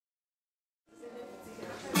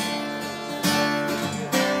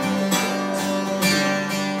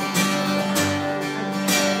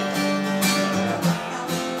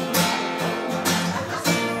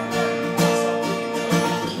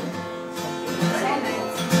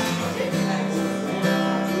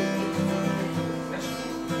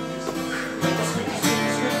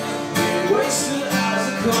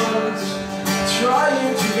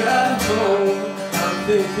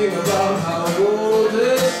thinking about how old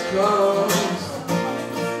it comes.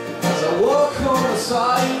 As I walk on the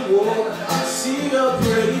sidewalk, I see a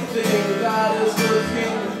pretty thing that is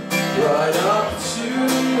looking right up to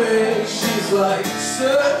me. She's like,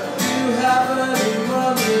 "Sir, do you have any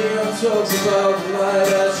money?" And talks about the night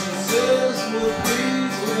that she says will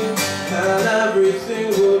please me, and everything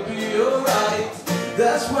will be alright.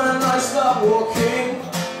 That's when I stop walking,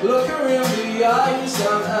 look her in the eyes,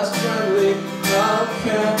 and ask friendly, "How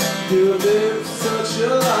can you live such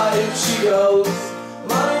a life?" She goes,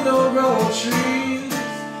 "Money don't grow on trees,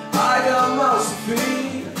 I got mouths to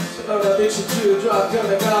feed. An addiction to a drug and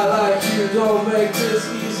a guy like you don't make this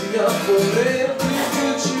easier for me. Please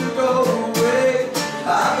could you go away?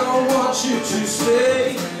 I don't want you to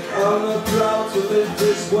stay. I'm not proud to live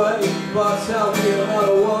this way, but tell me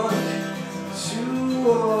another one, two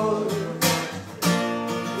more."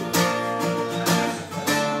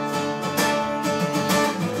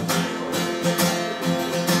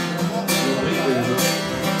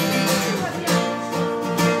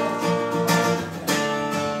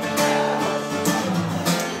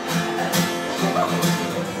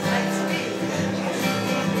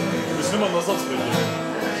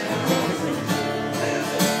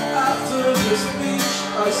 After the speech,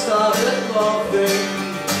 I started laughing,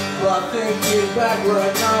 but thinking back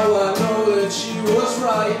right now, I know that she was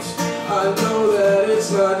right. I know that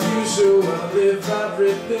it's not usual if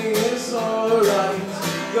everything is alright.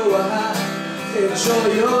 Go ahead, enjoy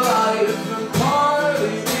your life and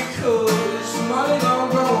party, because money don't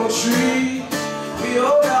grow on trees. We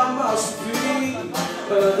all got mouths to feed.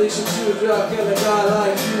 An addiction to a drug and a guy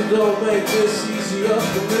like you don't make this easier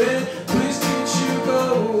for me.